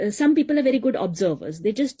some people are very good observers.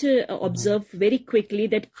 They just observe very quickly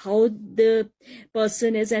that how the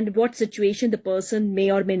person is and what situation the person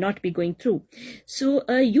may or may not be going through. So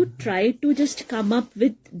you try to just come up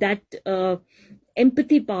with that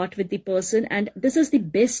empathy part with the person, and this is the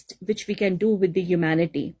best which we can do with the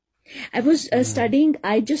humanity. I was studying,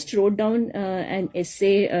 I just wrote down an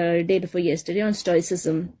essay day before yesterday on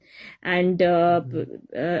stoicism, and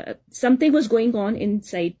something was going on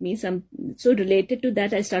inside me, so related to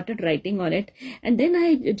that I started writing on it. And then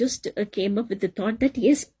I just came up with the thought that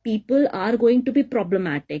yes, people are going to be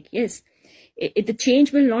problematic. Yes, the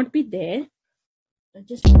change will not be there.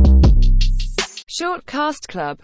 Just Short Cast Club.